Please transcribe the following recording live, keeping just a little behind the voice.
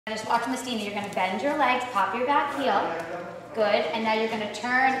Just watch Mistina. You're going to bend your legs, pop your back heel. Good. And now you're going to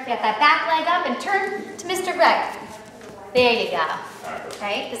turn, get that back leg up and turn to Mr. Greg. There you go.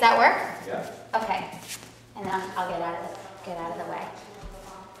 Right? Does that work? Yeah. Okay. And then I'll get out of the way.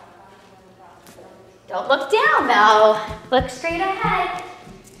 Don't look down though. Look straight ahead.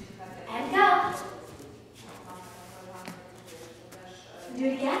 And go. Do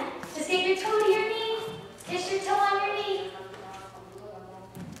it again. Just get your toe to your knee. Kiss your toe on your knee.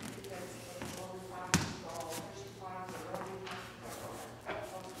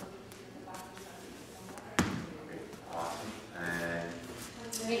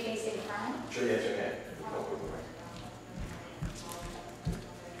 Are you facing front? Sure, yes, okay.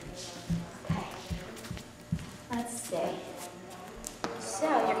 Okay. Let's see. So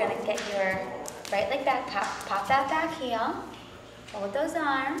you're going to get your right leg back, pop that back heel, hold those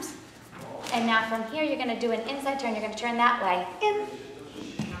arms, and now from here you're going to do an inside turn. You're going to turn that way. In.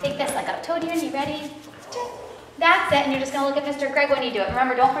 Take this leg up, toe to your knee, ready? That's it, and you're just going to look at Mr. Greg when you do it.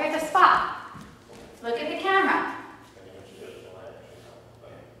 Remember, don't forget to spot. Look at the camera.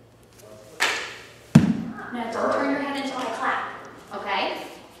 Now don't turn your head until I clap, okay?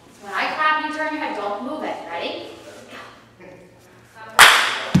 When I clap, you turn your head, don't move it. Ready? Go.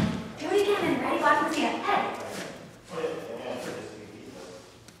 Do it again and ready? Watch with your head. Do it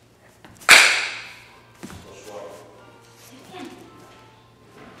again.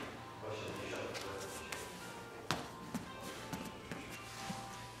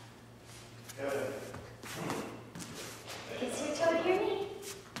 Kiss your toe to your knee.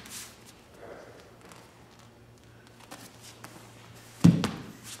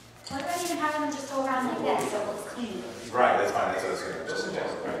 What about even having them just go around like this so it looks clean? Right, that's fine. That's what I was going to just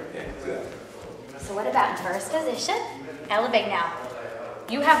suggest. Right, yeah, do that. So what about in first position? Elevate now.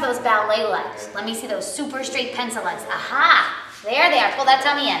 You have those ballet legs. Let me see those super straight pencil legs. Aha! There they are. Pull that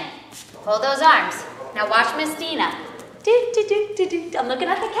tummy in. Pull those arms. Now watch Miss Dina. Do, do, do, do, do. I'm looking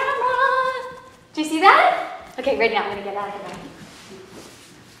at the camera. Do you see that? Okay, ready now. I'm going to get out of here.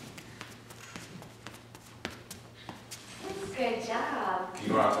 Good job. Can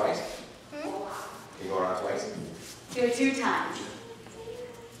you go around twice? Can you go around twice? Do it 2 times.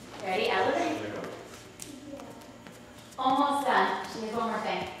 Ready? Elevate. Almost done. She needs one more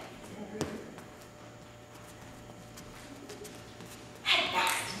thing. Head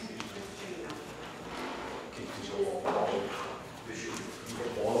back. Can you go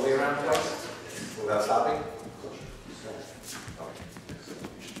all the way around twice without stopping?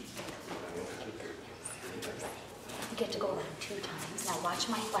 You get to go around 2 times. Now watch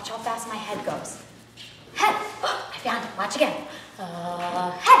how fast my head goes. Head. Oh, I found it. Watch again.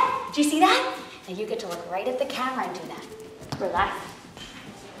 Head. Do you see that? Now you get to look right at the camera and do that. Relax.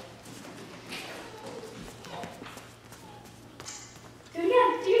 Do it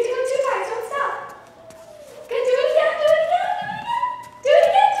again. Do it 2 times. Don't stop. Good. Do it again. Do it again. Do it again. Do it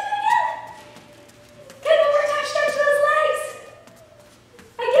again. Good. One more time. Stretch those legs.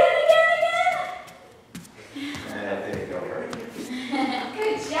 Again. And there you go.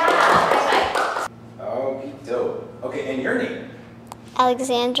 Good job. Okie doke. Okay, and your name?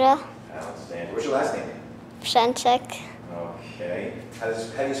 Alexandra. Alexandra. What's your last name? Przęczek. Okay. How do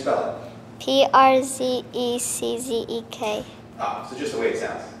you spell it? P-R-Z-E-C-Z-E-K. Ah, so just the way it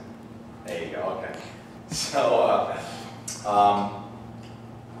sounds. There you go. Okay. So, how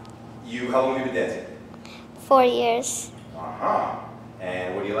long have you been dancing? 4 years.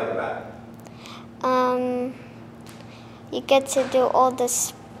 And what do you like about it? You get to do all the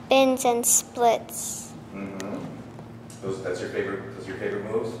spins and splits. That's your favorite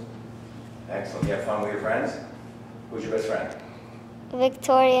moves? Excellent. You have fun with your friends? Who's your best friend?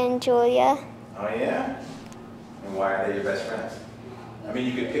 Victoria and Julia. Oh yeah? And why are they your best friends? I mean,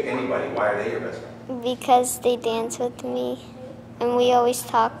 you could pick anybody. Why are they your best friends? Because they dance with me. And we always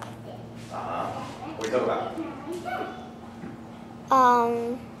talk. What do you talk about?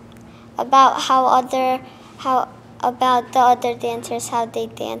 About the other dancers, how they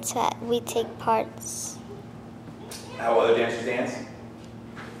dance, we take parts. How other dancers dance?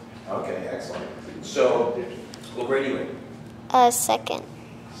 Okay, excellent. So, what grade are you in? Second.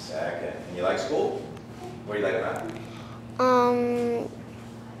 Second. And you like school? What do you like about it?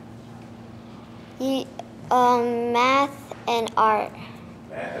 Math and art.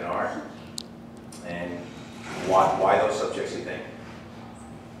 Math and art. And why those subjects, you think?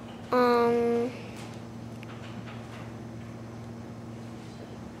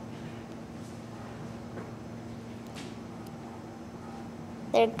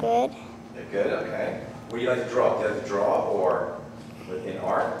 They're good. They're good, okay. What do you like to draw? Do you like to draw or in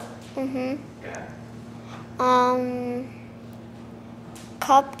art? Yeah.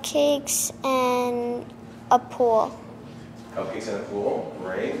 cupcakes and a pool. Cupcakes in a pool,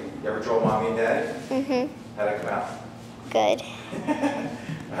 great. You ever draw mommy and daddy? Mm-hmm. How'd it come out? Good.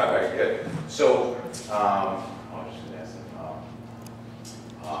 All right, good. So, I was just gonna ask them,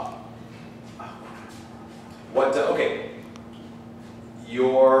 okay,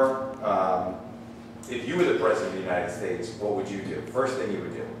 if you were the president of the United States, what would you do? First thing you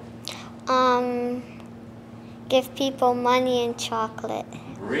would do? Give people money and chocolate.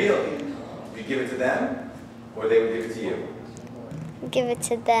 Really? You give it to them, or they would give it to you? Give it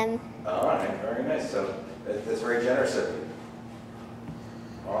to them. All right, very nice. So that's very generous of you.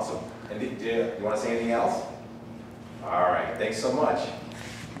 Awesome. And do you want to say anything else? All right, thanks so much.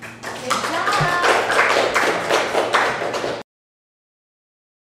 Good job.